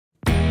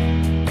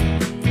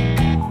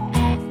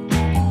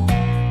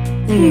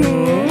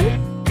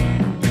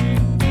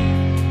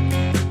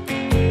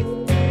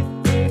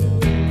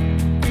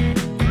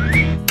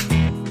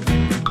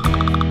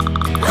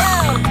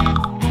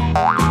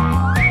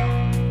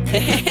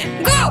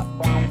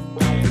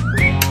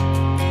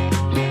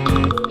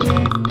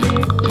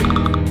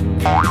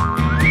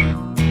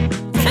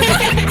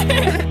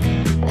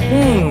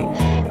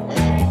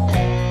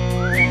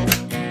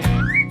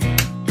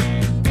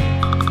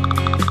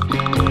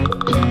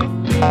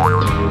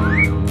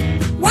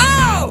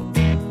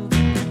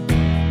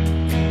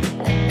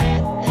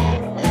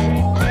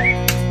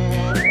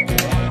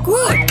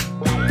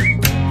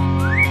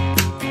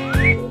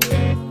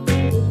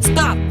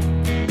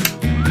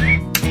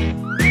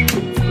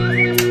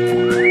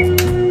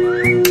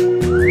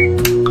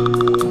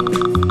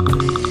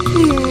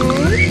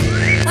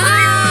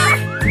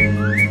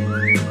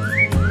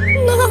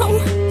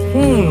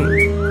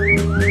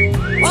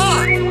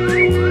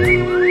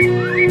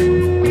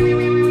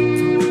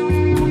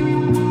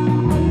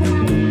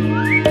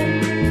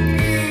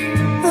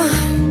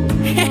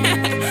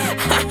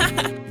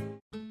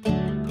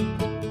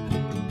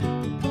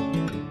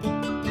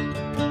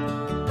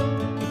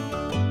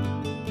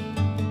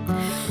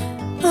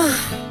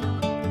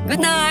Good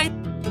night.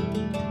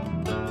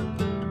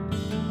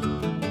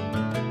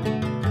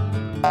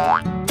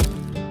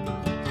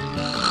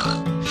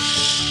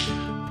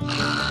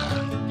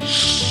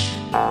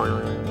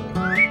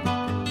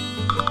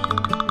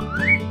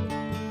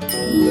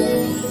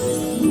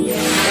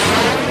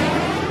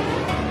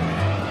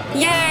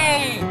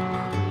 Yay!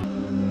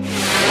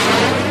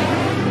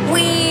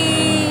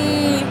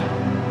 Whee!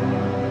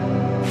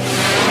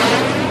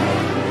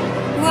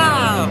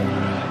 Wow!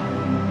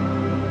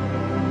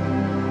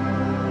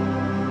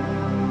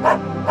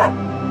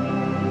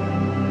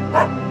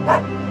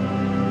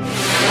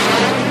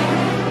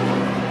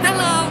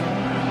 Hello!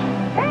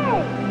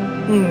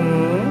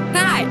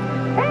 Hi!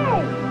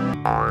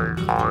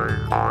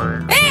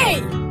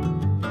 Hey!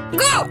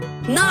 Go!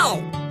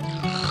 No!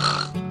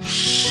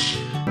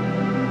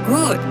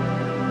 Good!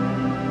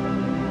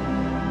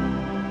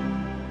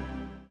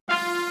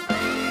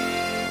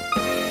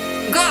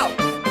 Go!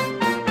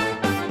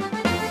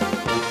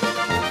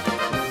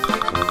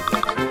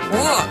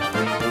 Whoa!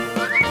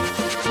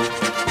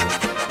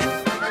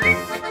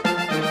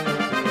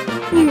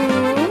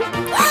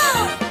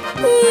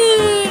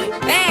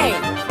 Hey!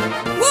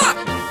 What?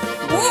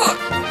 What?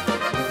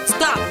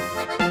 Stop!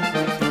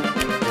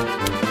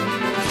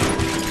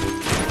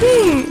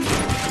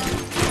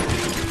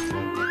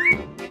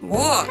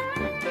 What?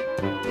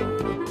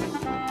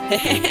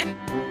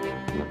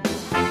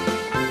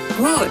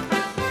 Good.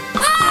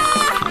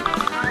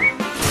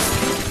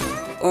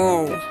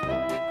 Oh.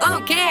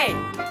 Okay.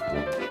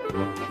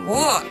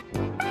 What?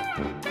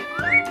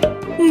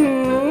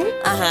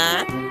 Uh-huh.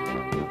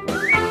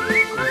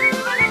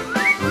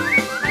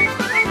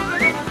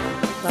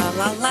 La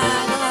la la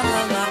la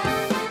la la.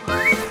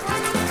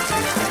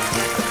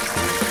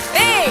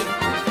 Hey!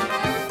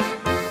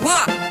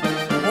 What?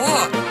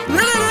 What?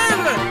 La la la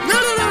la la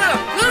la la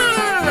la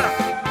la la.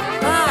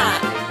 Ah.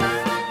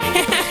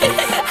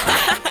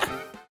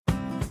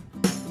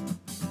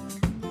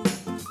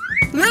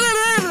 La la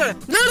la la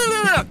la la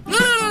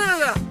la la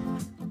la.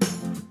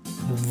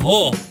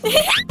 Whoa!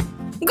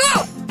 Go!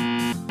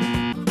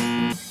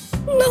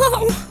 No!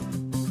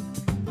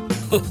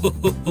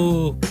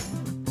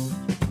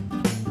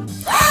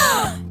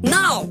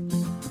 No!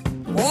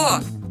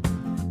 What?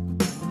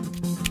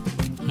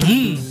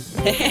 Air!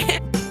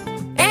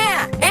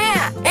 Air!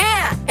 Air!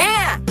 Air!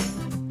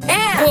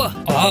 Air!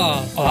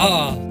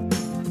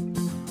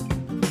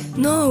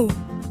 No!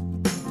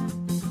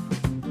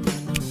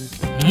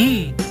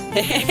 Air!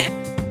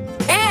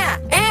 Air!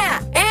 Air!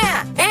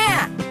 Air!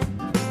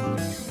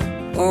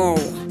 Oh!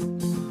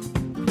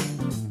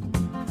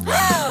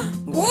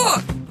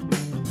 What?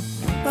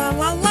 La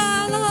la la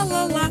la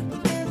la la.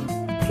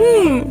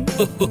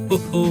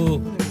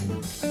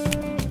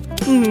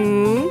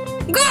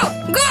 Go!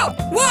 Go!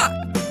 What?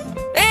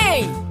 Hey!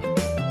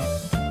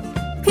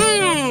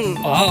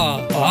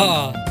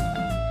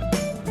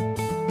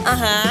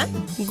 Uh-huh.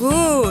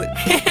 Good.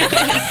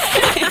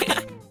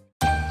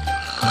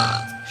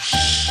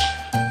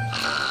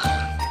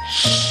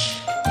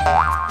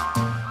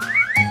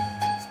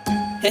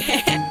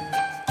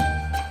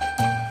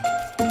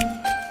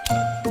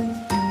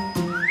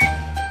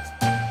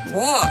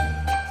 What?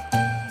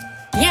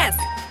 Yes.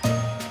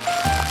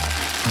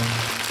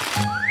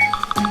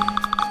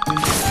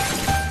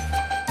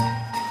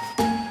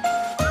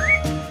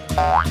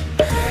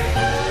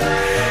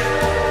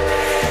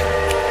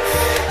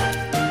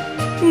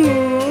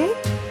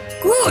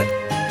 Good.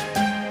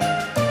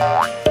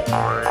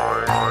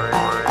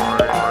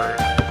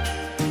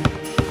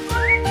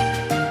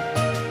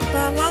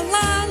 La la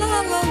la la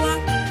la la.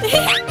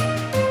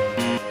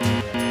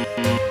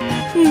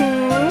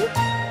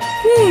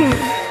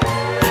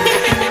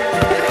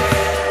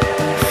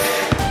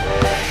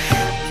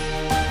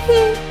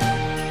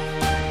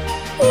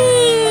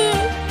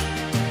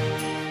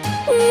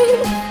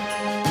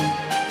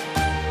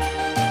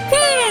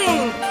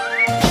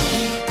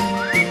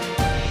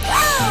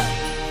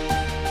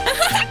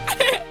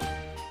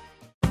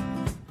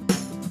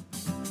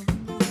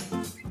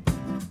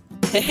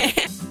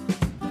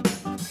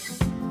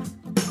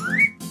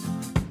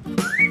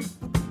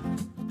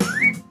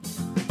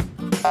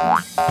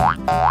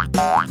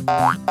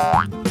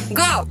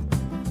 Go.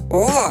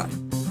 Oh.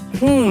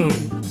 Hmm.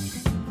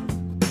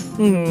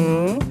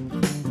 Hmm.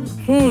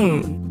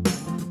 Hmm.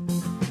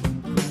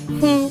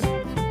 Hmm.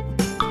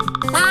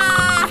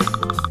 Ah.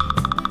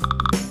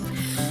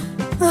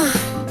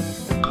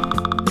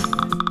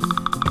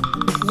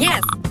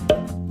 Yes.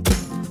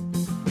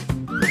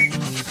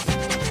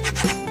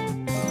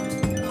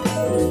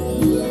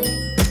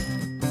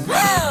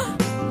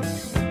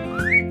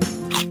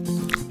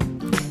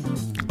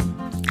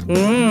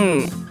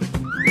 Hmm.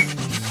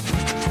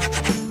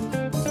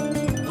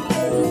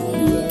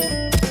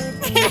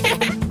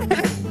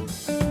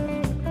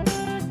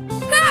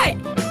 Hi.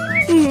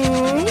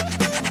 Hmm.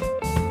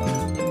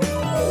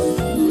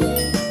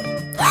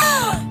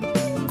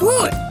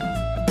 Good.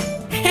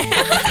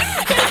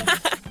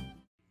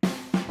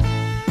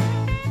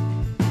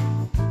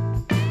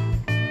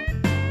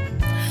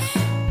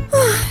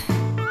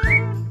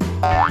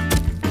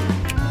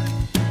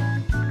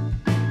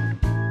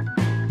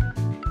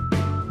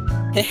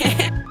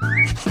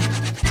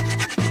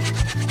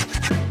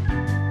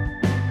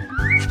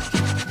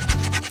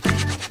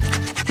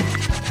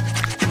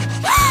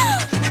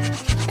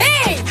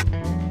 Hey!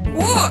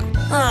 What?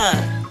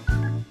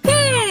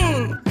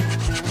 Hmm.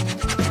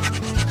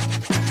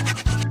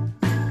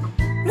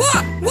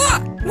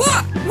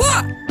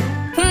 What?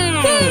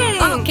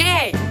 Hmm.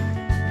 Okay.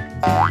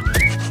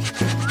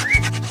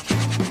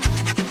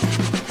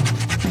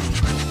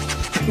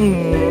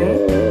 Hmm.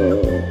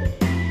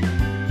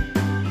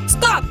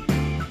 Stop.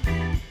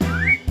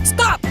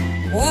 Stop.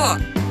 What?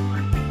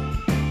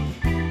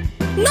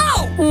 No.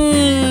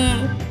 Hmm.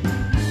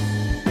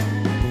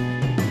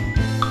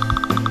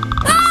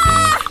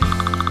 Ah!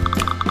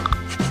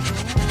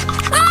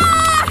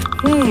 Ah!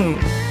 Hmm.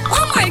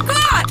 Oh my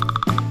God!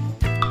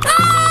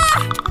 Ah!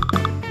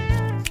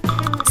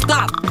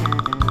 Stop.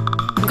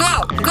 Go.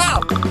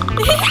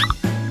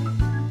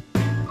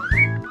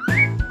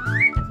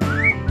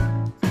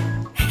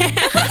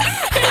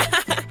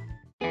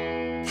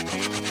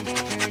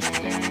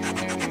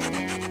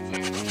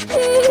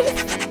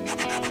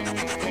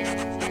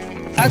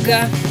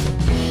 Aga.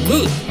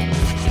 Good.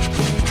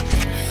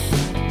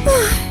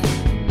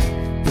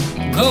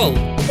 Go.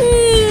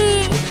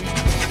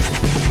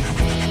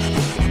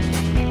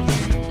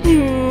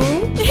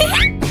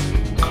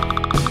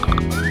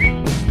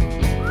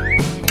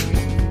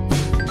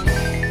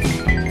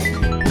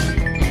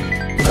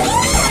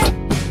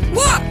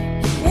 What?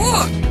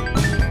 What?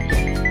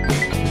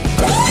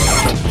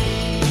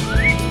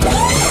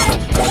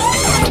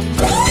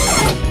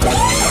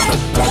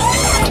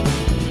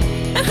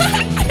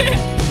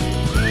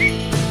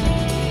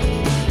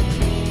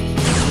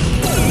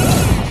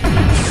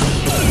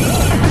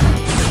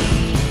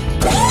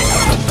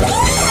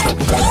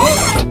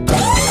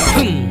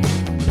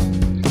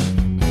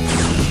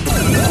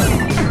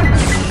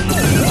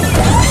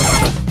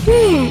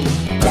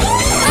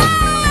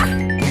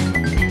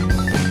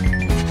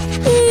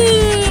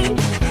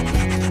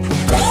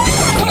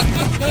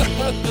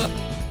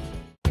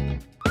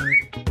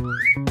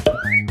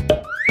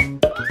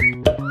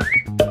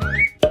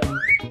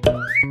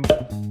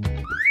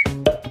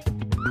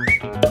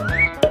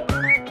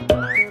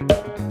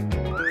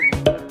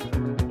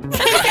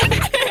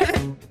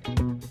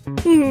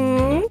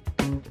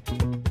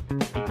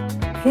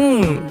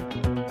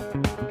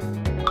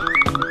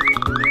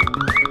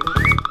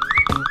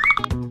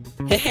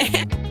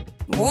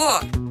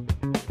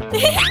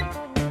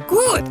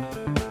 Good.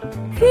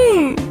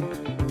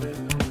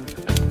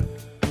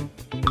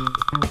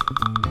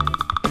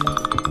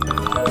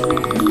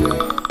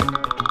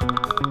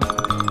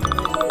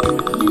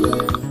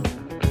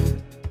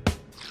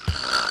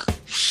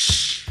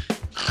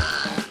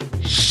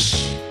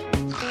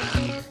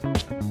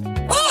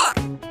 Oh!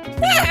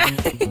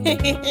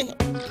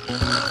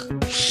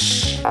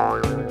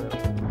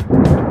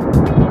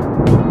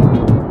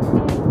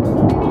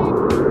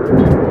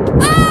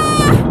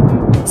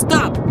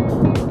 Stop!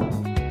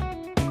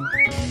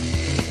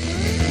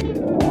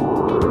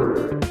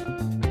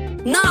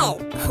 No!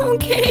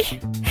 Okay.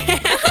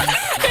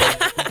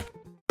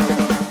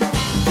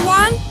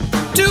 1,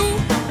 2,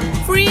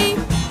 3,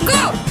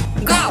 go!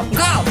 Go!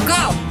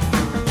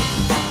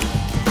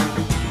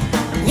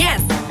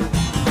 Yes!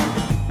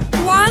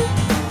 1,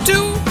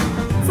 2,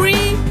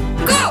 3,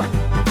 go!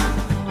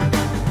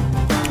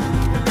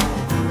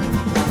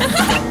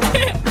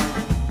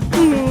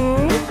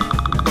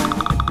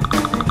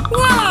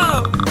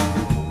 Wow!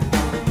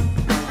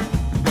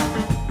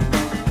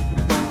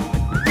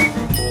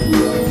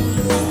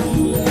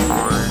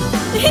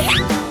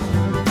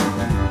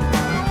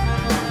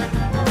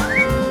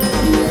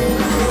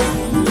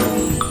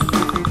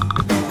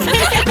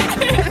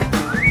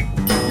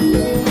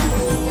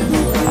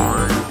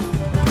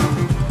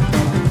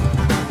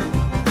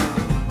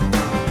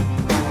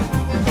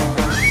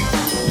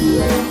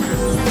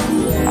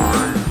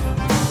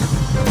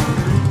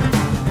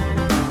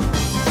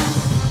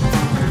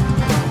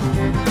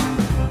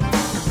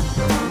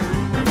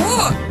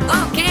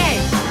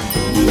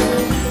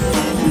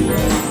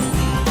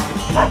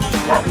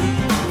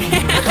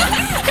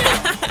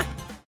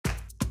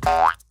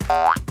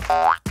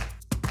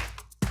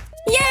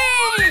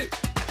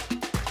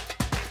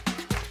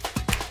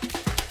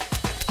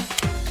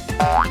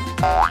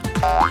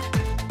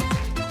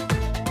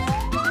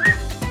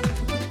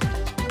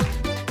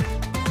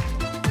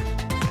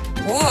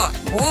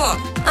 Whoa.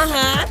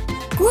 Uh-huh.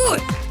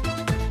 Good.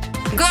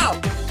 Go.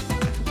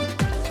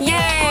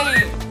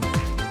 Yay.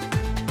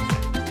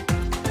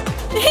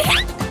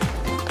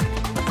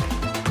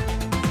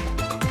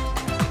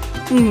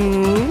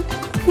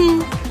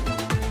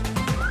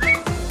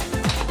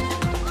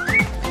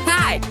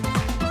 Hi.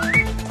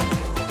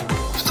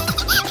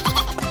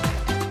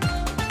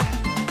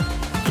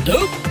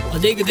 Doop,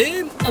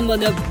 badigdim,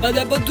 amana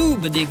badabadu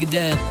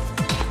badigdam.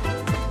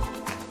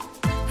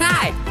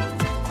 Hi.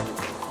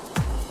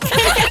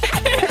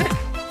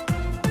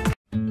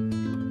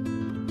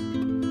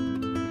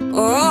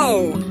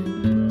 Oh.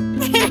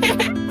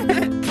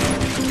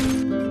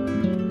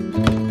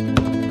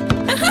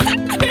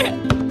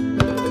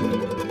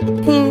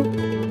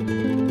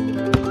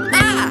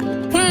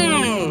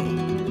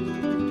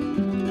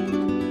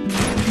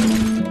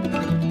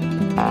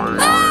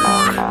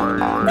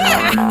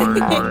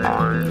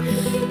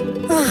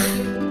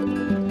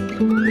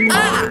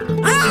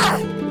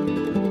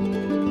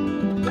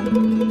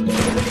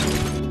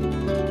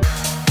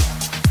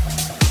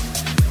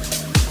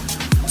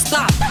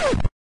 Stop.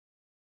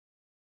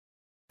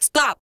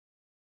 Stop.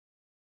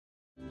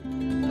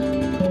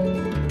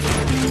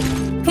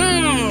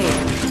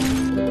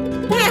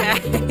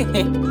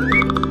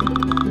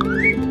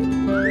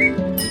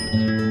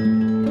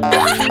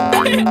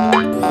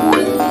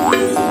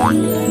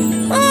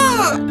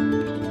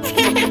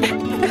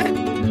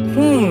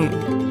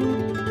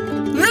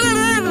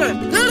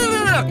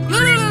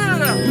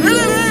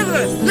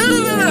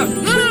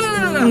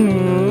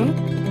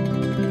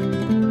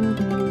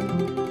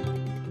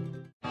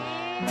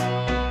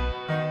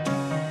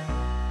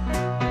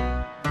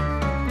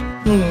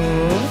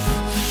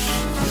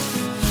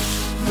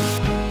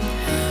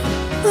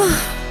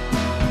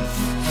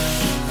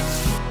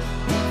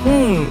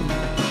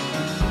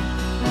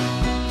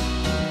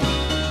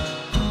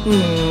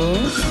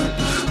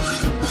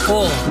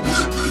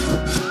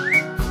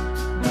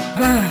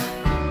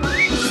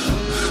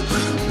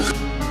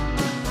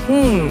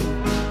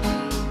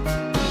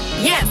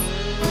 Yes.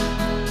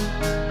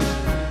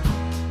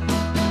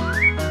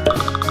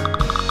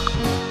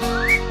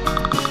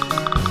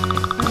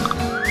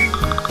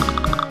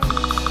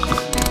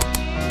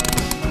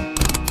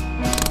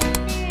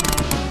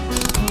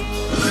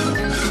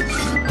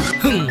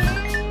 Good.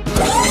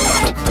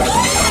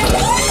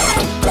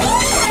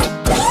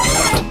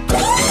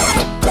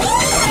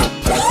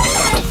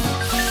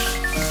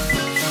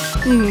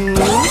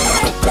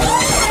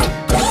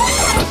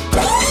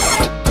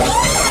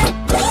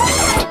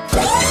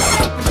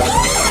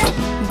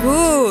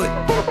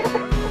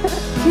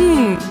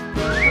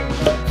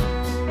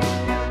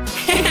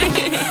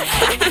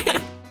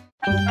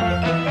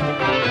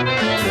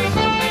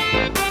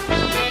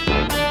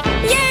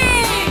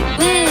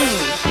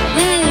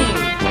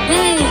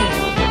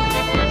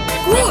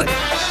 Good.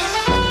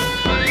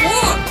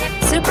 Oh,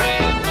 super.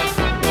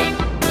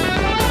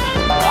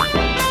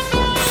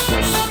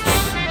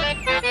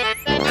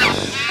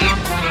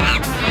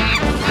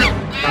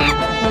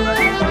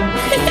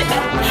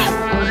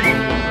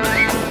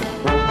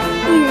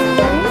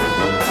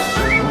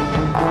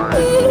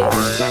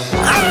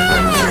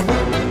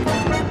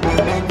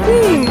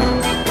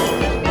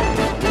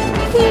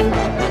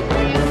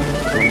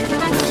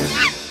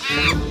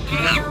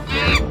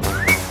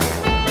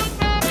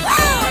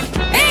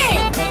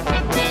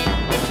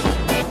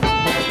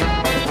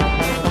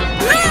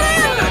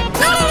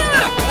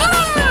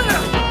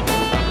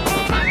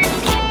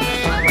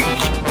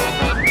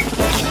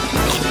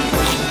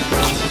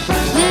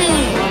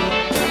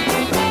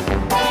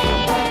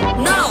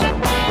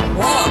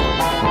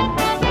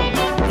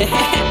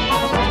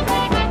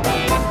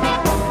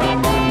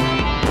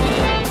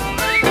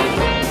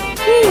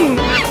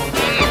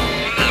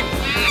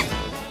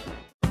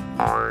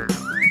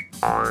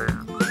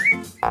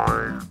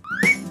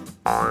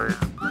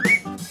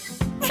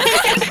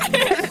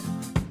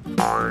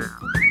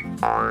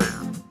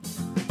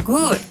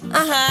 Good.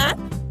 Uh-huh.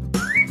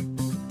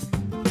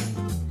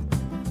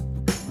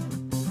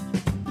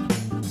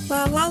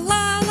 La la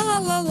la la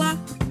la la.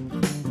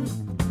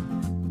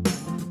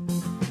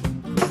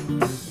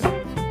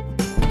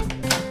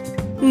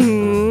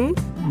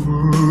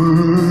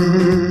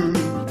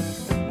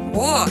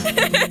 Whoa.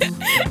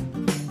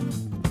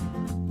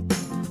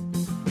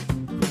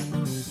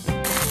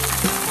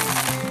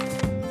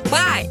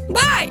 Bye.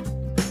 Bye.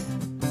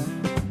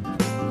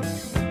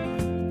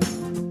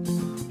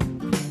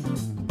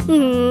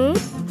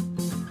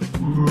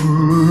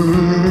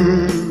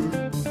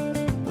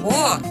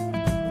 Whoa.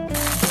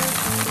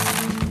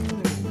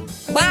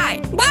 Bye.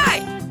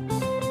 Bye.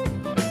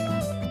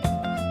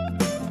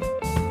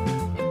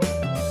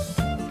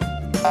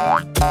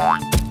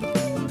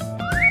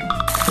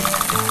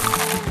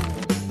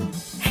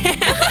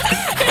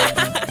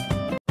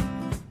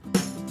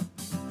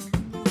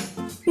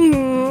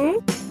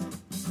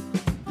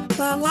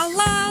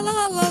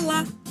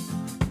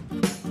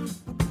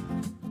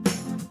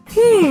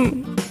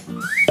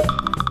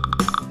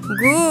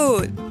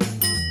 Good.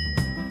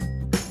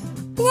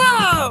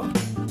 Wow.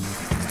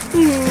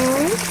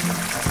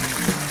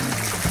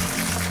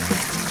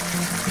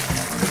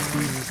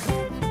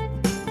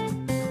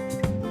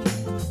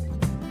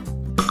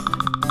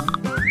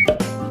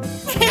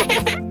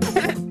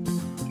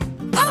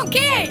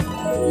 Okay.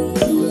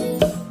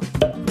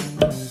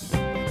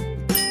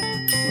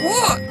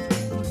 What?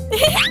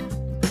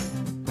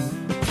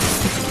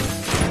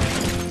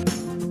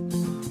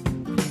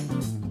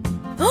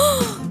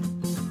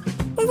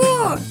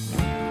 What?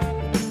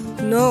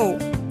 No.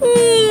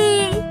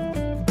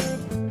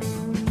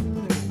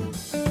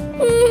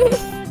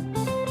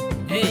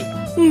 Hey.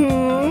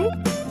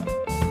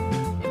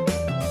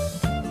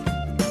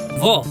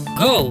 Vo,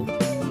 go.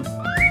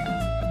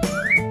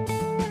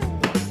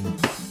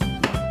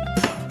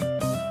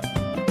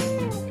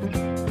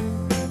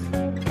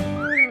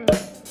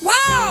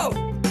 Wow.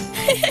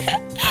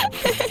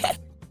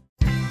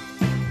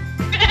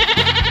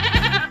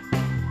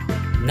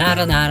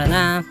 Nara nara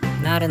na,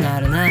 nara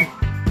nara na.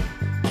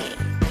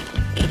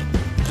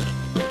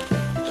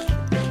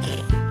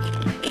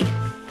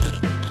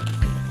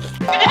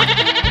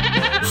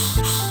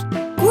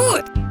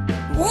 Good.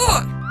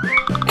 What?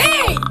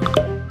 Hey.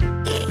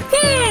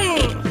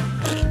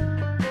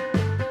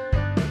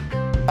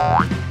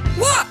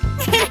 What?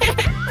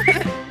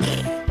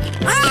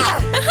 Ah.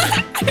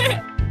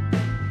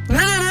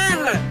 La la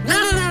la la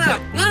la la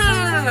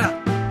la la la.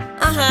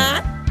 Uh-huh.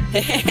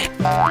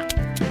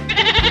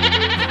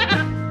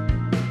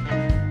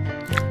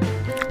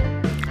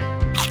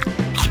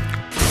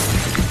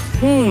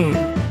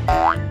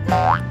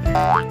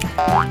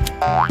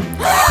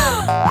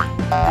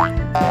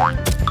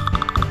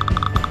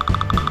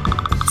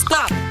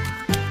 Stop.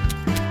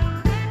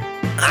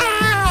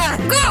 Ah,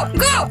 go,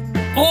 go.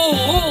 Oh,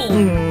 oh.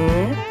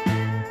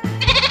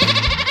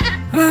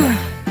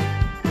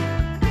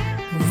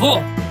 Vo.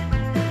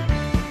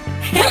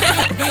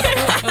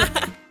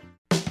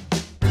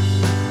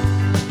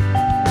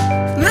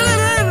 La la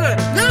la la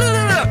la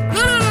la la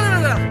la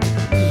la.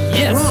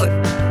 Yes. Good.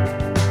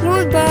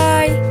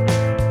 Goodbye.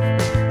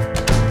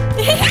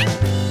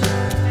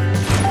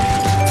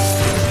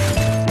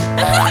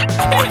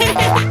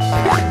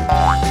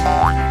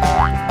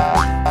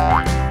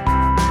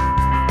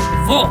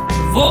 Vo,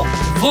 vo,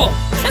 vo.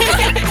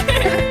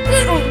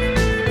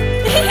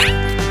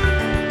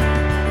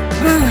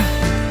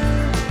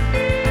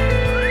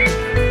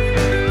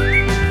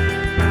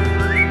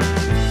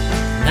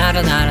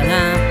 Nara nara na,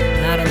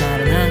 nara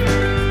nara na.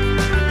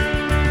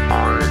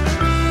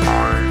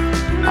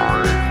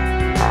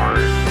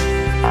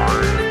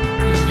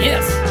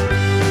 Yes.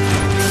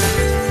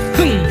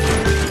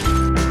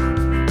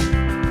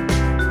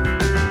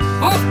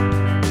 Oh.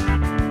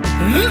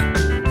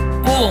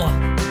 Oh.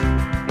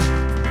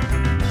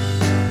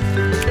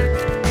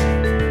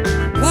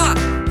 What?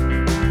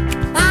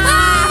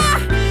 Ah!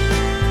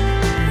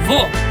 Vo.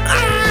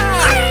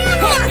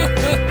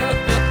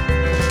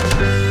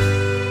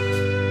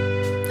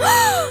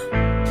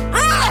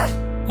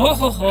 Ho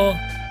ho ho.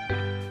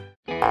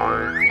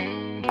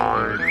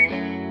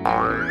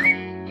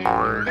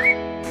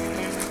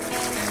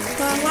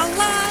 La la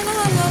la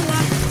la la la.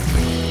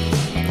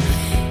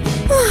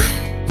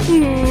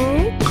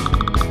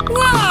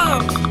 Wow!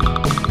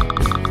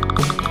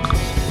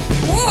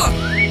 What?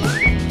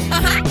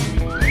 Uh-huh.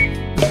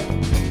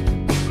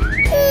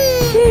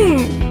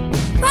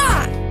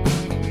 Ah!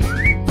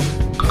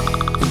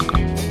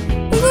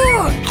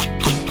 Good.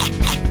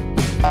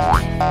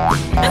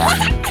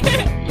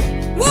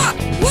 What?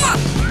 What?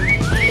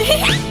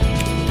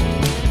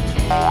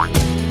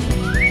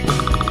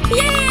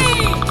 Yay!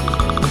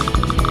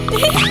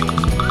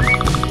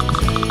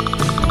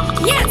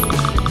 Yes.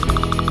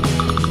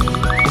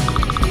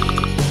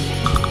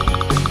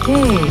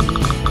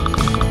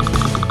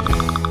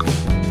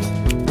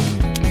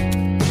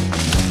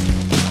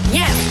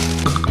 Yes.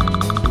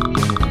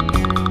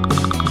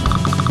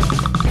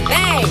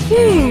 Hey.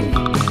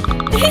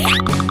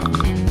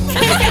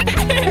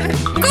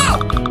 Go.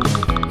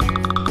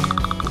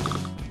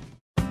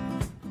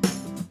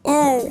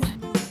 Oh.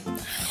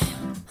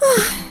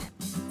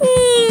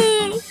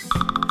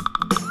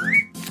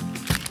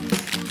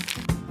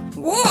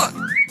 What?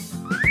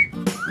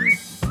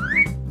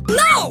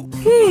 No.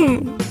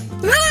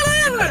 La la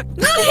la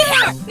la la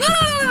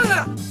la la.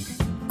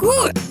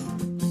 Good.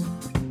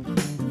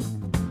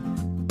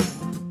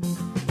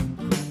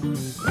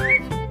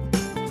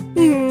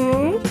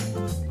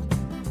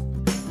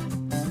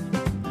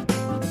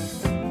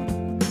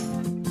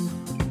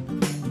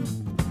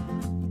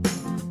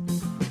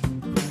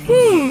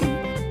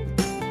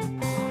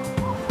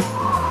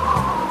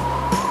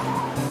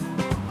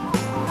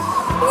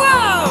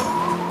 Wow.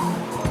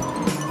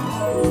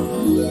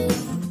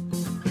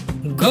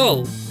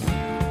 Go.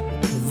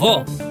 Vo.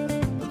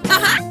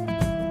 Uh-huh.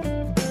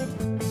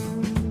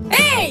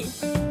 Hey.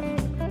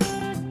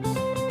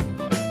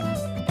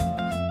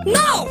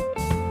 No.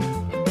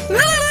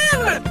 La la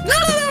la la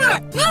la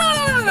la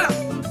la la.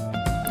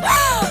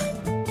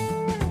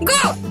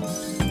 Go.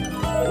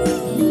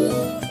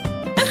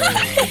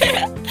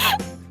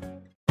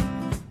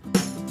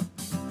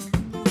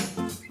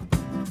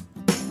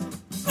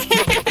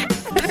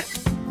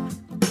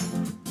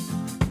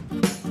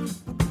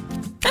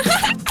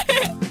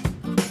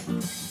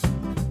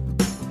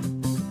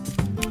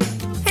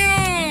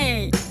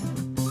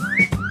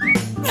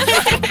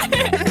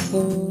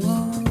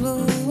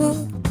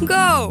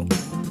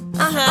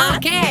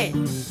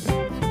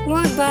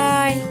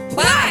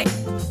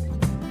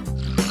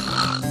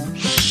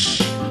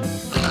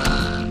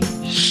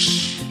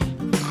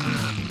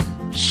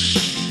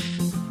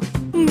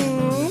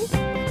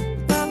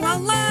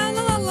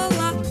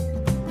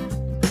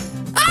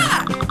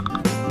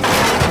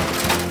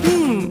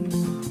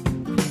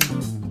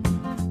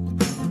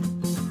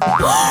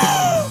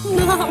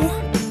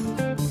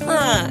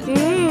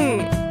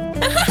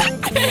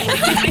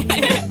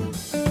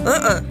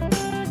 Good.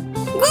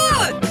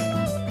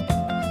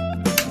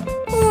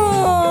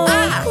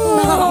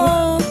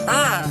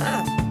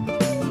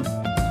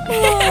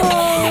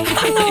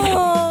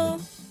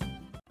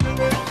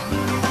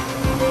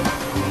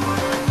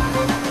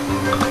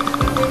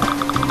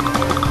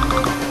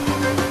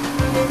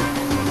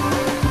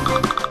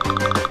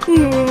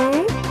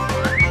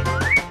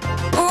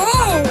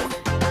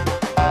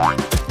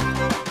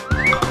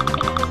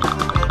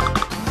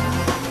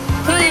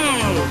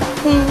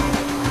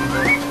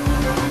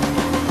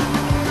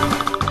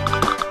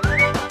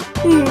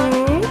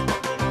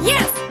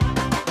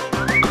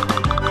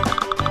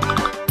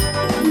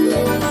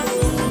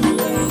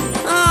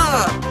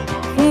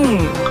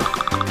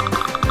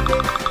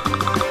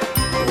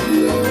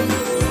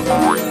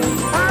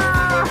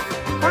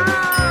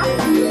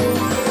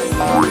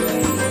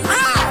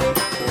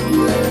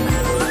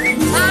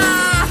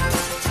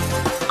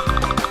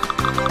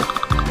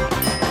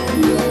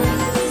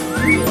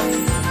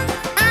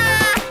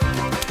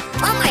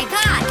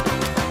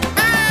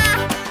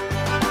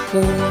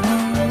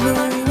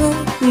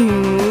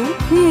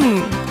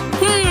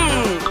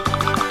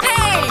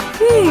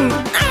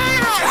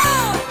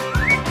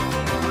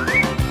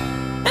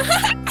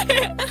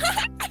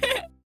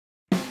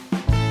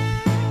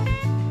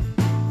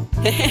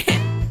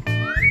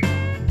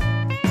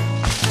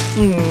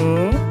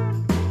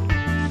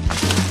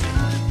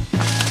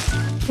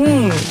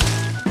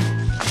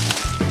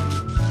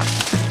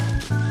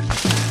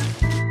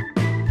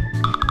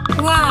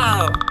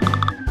 Wow!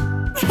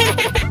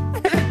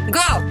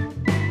 Go!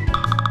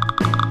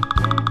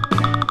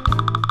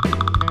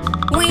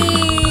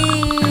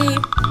 Whee!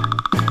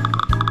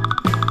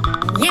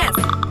 Yes!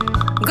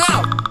 Go!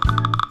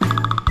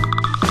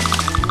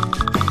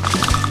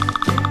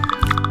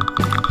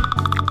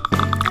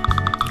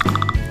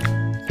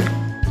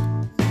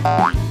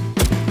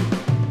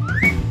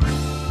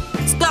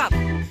 Stop!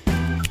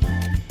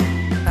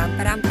 Pam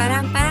param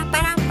param param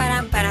param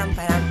param param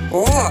param.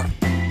 Oh!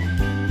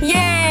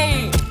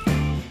 Yay!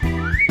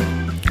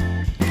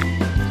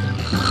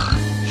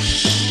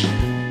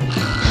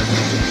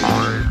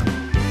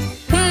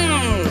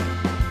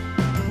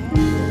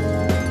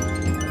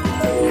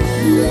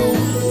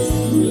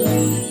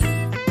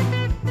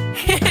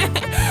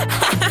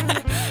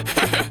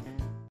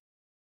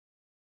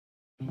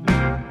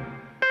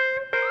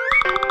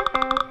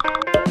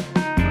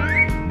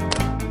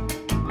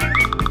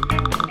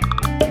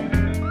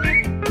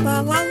 La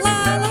la la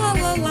la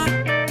la la.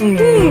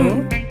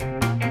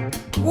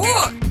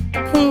 What?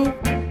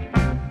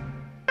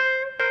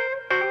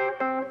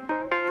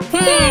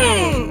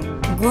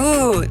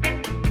 Good.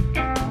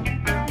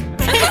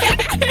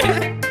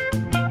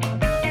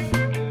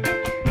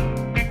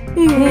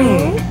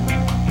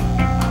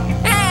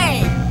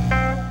 Hey!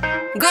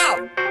 Go!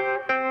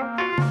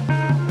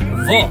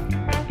 Во.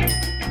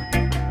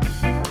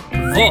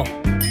 Во.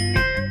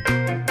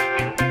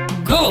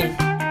 Go.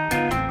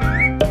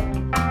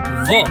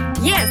 Во.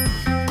 Yes!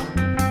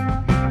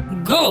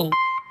 Go.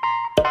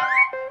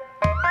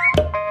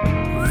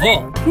 Во.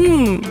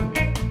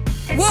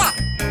 What?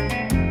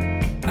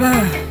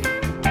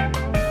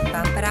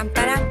 Pam param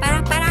param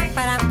param param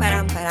param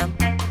param param.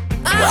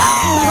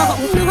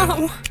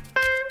 No!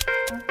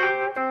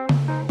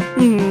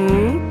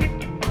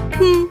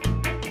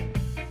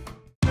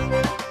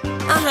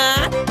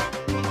 Uh-huh.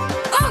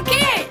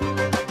 Okay!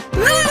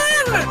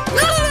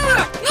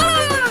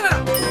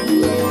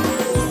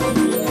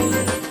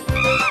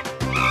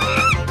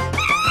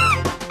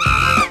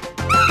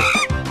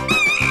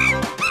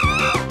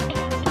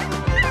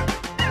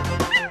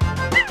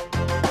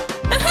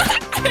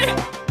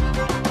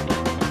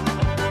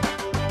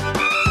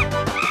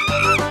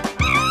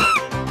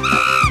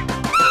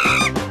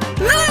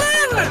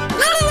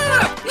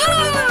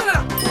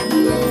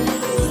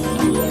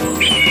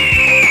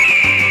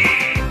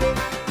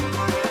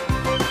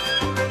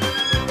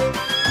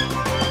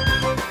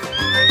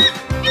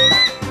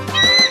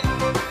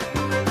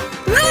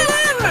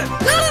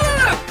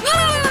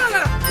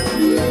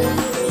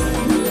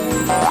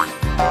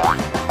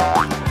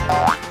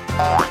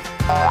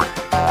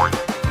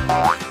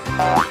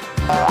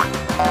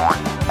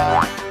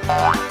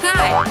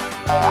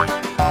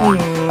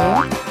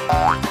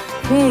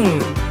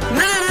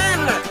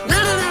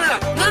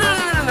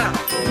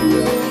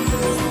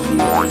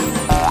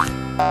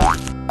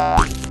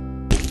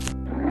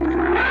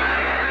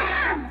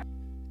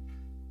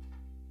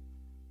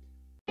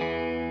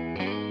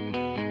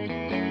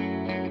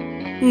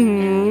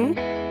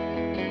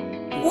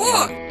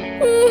 What?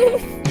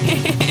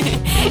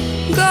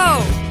 Go!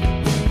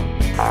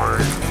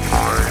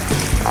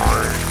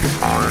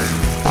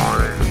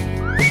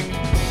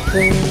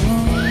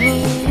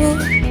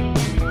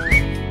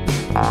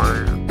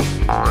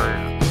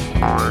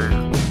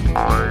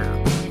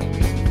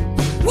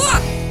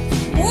 What?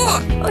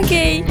 What?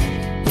 Okay.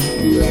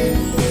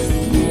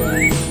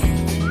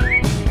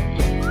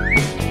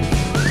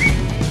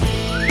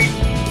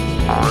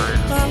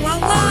 La la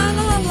la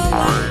la la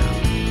la.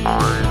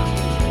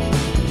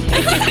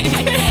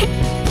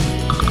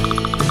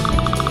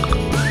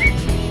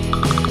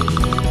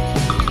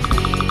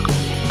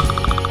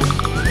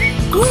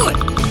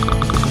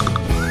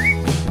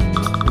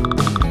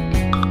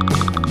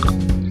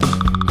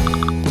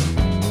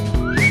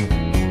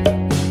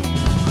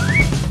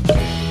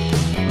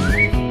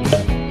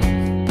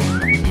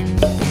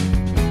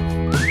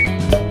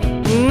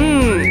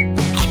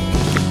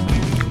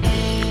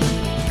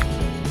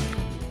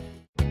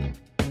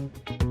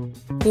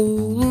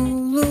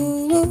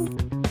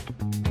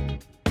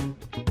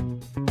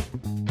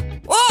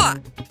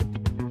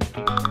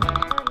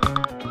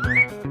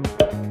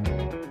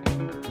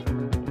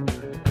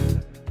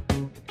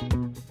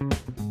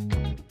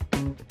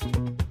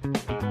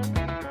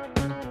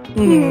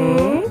 Go!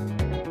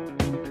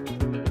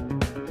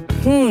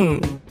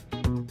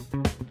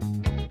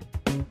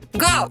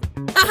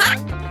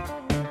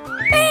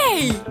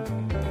 Hey!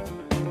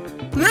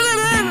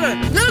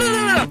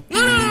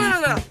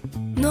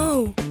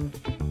 No!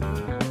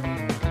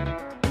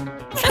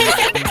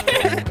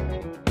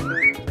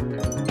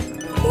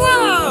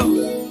 Wow!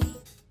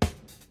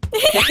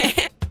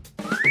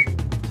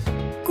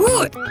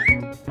 Good!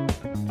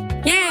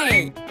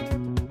 Yay!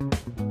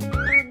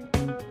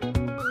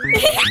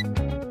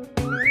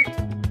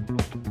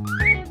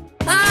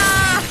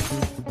 Ah!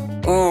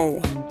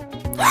 Oh!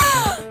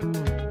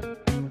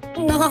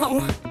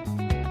 No!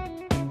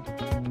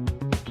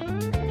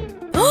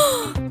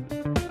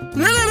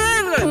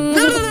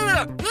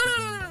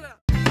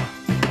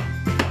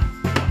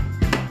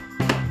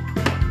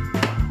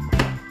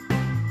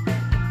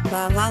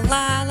 La la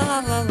la la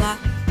la la.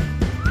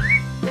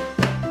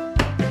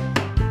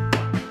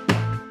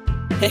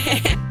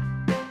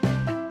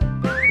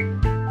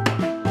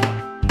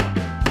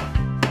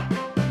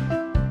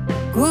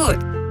 Good.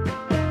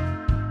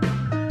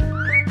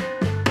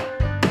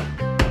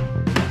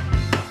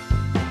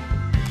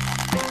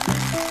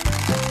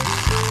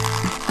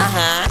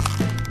 Uh-huh.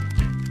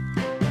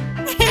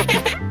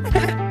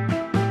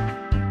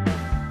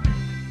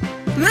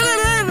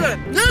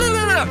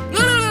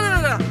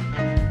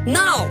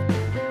 No.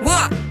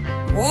 What?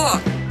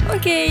 What?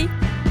 Okay.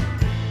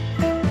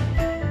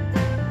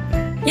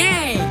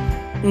 Yay.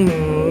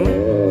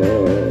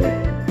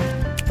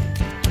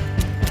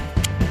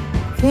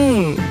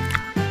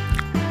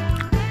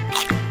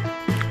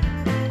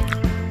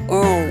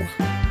 Oh.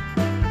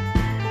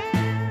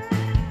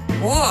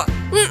 What?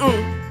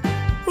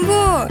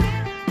 What?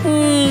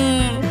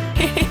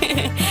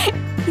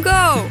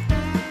 Go.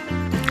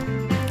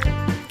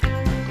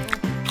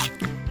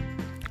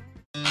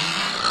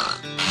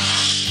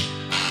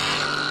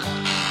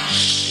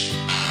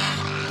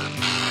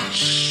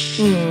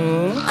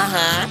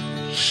 Uh-huh.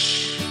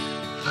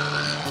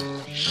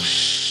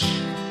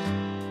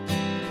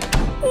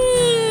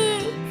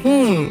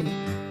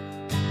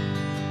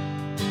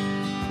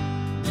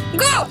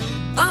 Go!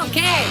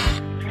 Okay.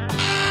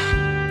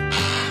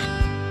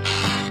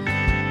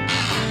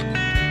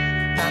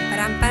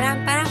 Param param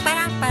param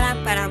param param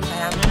param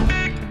param.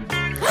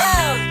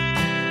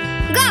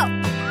 Go!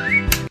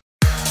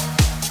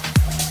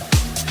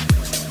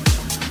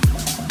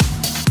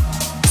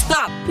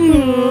 Stop.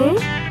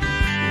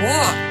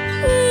 What?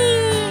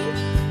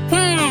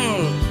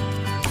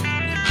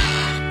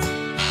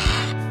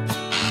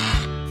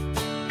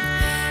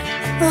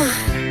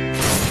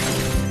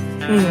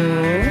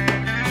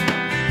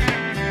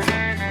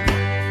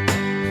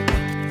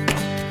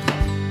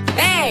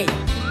 Hey!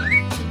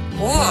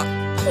 What?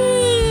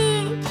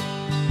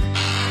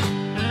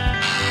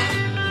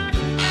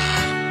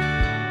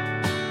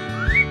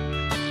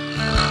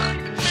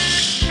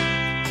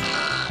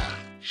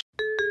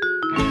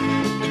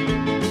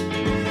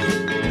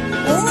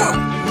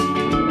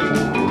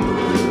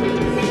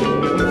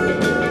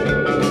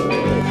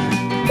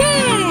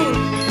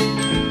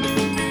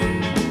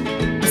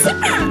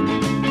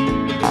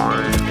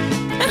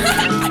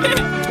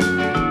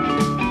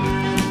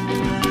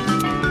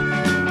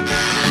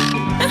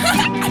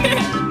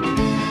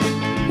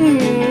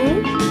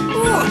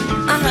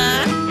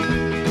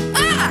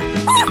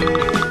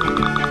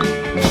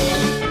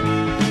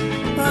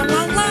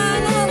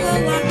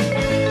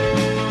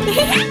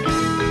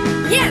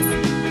 Yes!